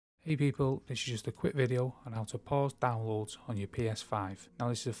Hey people, this is just a quick video on how to pause downloads on your PS5. Now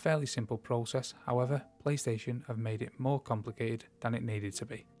this is a fairly simple process, however PlayStation have made it more complicated than it needed to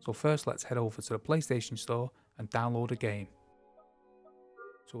be. So first let's head over to the PlayStation Store and download a game.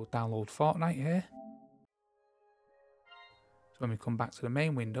 So we'll download Fortnite here. So when we come back to the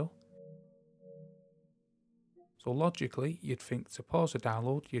main window, so logically you'd think to pause the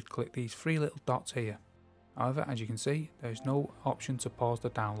download you'd click these three little dots here. However, as you can see, there is no option to pause the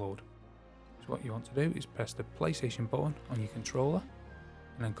download. So what you want to do is press the PlayStation button on your controller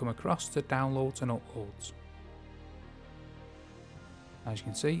and then come across to downloads and uploads. As you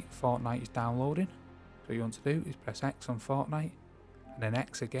can see, Fortnite is downloading. So what you want to do is press X on Fortnite and then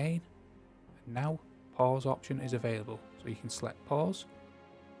X again. And now pause option is available. So you can select pause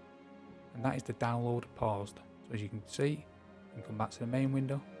and that is the download paused. So as you can see, you can come back to the main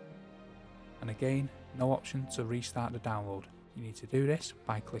window. And again, no option to restart the download. You need to do this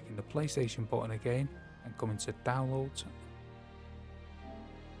by clicking the PlayStation button again and coming to downloads.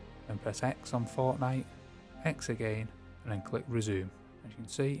 Then press X on Fortnite, X again, and then click resume. As you can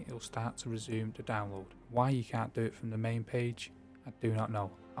see, it will start to resume the download. Why you can't do it from the main page, I do not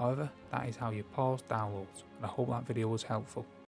know. However, that is how you pause downloads, and I hope that video was helpful.